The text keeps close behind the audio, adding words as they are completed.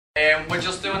We're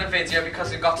just doing a video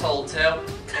because we got told to.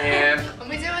 And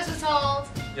we do as we're told.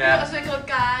 Yeah. Because we're good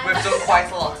guys. We've done quite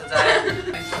a lot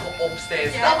today.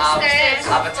 Upstairs, Yeah, upstairs.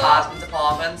 the advertisement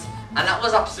department, and that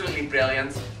was absolutely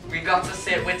brilliant. We got to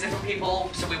sit with different people,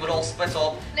 so we would all split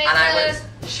up. Nathan.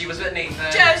 And she was with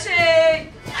Nathan. Josie!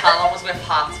 Callum was with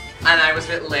Pat, and I was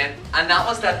with Lynn. And that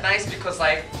was that nice because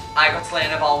like I got to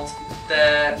learn about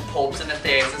the pubs and the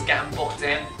theatres getting booked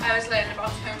in. I was learning about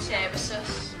home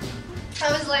services.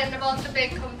 I was learning about the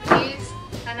big companies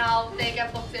and how they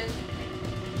get booked in.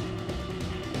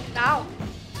 Now.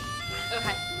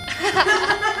 Okay.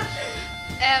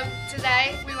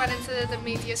 Today we went into the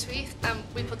media suite and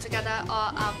we put together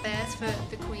our advert for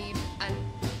the Queen and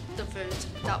the food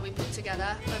that we put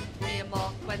together when me and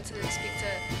Mark went to speak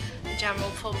to the general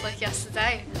public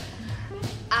yesterday.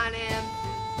 And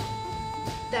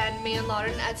then me and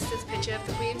Lauren edited a picture of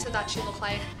the Queen so that she looked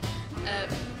like a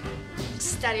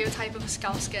stereotype of a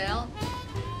Scouse girl.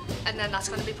 And then that's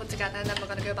going to be put together and then we're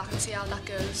going to go back and see how that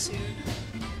goes soon,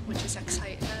 which is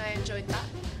exciting and I enjoyed that.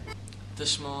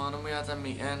 This morning we had a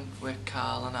meeting with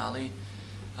Carl and Ali.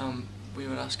 We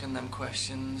were asking them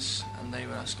questions and they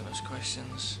were asking us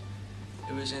questions.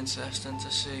 It was interesting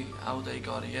to see how they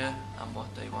got here and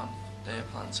what they want their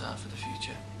plans are for the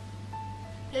future.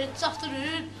 This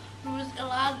afternoon we were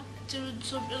allowed doing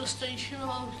some illustration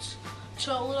about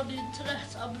trolling on the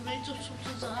internet and we made up some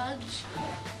designs.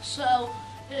 So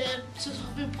since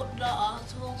we've been putting that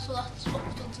article, so that's what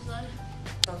we've done today.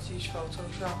 How to use Photoshop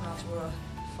and how to put a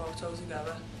photo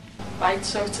together. Right,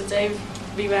 so today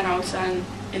we went out and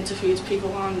interviewed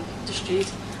people on the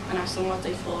street and asked them what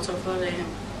they thought of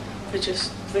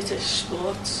just British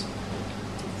sports.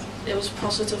 It was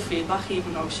positive feedback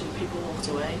even though some people walked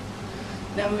away.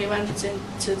 Then we went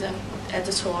into the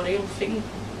editorial thing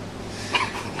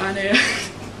and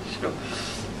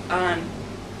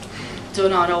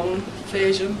done our own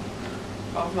version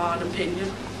of our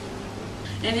opinion.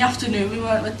 In the afternoon we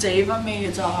went with Dave and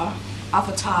made our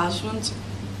advertisement.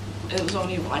 It was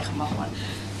only like a month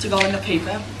to go in the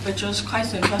paper, which was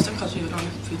quite interesting because we were on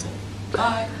the computer.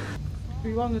 Bye.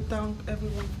 We want to thank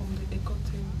everyone from the ECO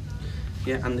team.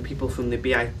 Yeah, and the people from the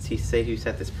ABCC who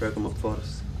set this programme up for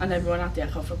us. And everyone at the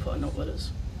ECO for putting up with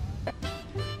us.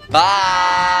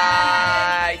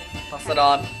 Bye! Pass it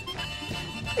on.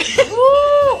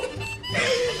 Woo!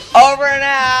 Over and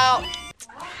out!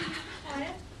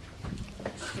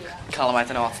 Callum, I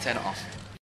don't know how to turn it off.